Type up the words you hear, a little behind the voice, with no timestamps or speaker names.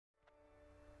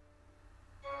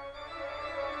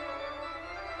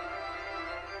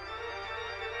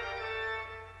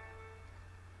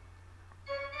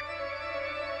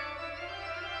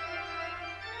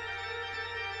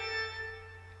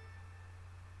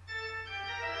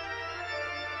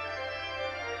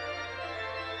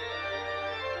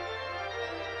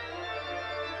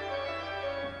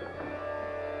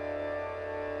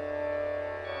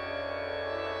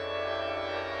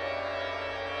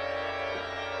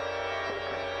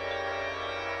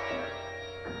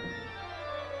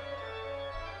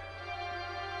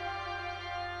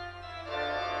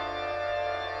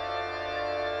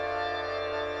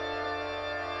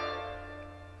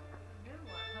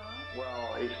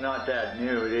not that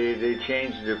new. They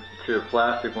changed it to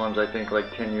plastic ones, I think,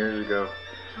 like 10 years ago.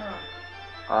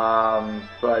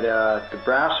 But the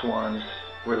brass ones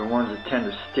were the ones that tend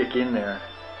to stick in there.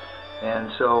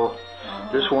 And so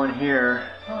this one here,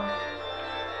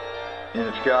 and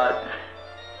it's got,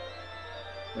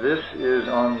 this is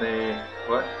on the,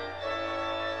 what?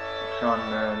 It's on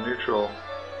the neutral,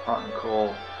 hot and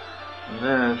cold. And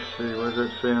this, see, what does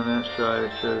it say on that side?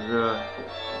 It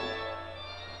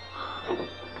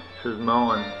says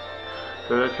Moen.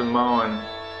 So that's a Moen.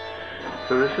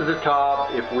 So this is the top.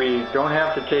 If we don't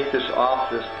have to take this off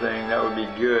this thing, that would be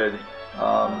good.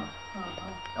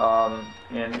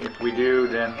 And if we do,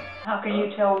 then... How can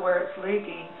you tell where it's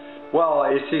leaking? Well,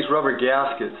 it's these rubber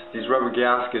gaskets. These rubber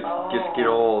gaskets just get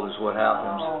old is what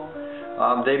happens.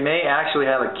 They may actually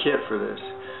have a kit for this.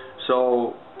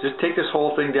 So just take this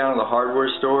whole thing down to the hardware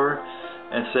store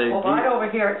and say... Well, right over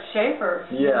here at Schaefer's,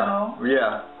 you know.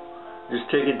 Yeah. Just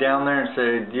take it down there and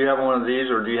say, do you have one of these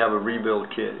or do you have a rebuild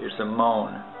kit? It's a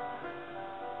Moen.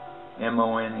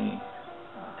 M-O-N-E.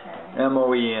 Okay.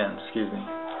 M-O-E-N, excuse me.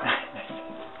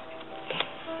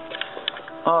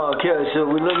 Okay, so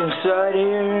we look inside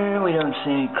here. We don't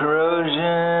see any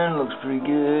corrosion. Looks pretty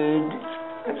good.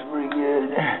 That's pretty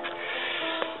good.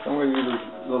 I'm going to use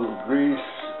a little grease.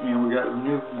 And we got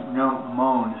new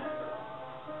Moen.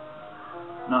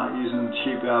 Not using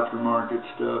cheap aftermarket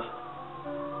stuff.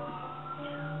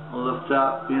 I'll lift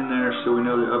that in there so we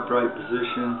know the upright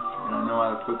position, and I know how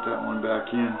to put that one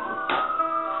back in.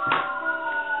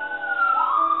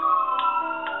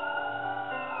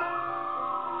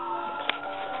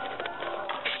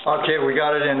 Okay, we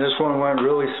got it in. This one went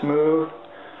really smooth.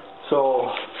 So,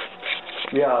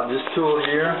 yeah, this tool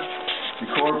here, the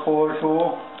cord puller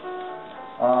tool,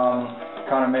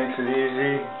 kind of makes it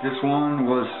easy. This one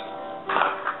was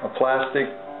a plastic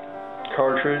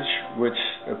cartridge, which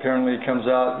apparently comes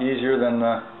out easier than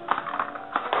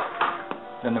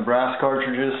the brass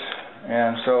cartridges,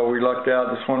 and so we lucked out.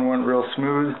 This one went real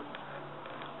smooth,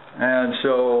 and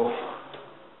so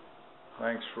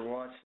thanks for watching.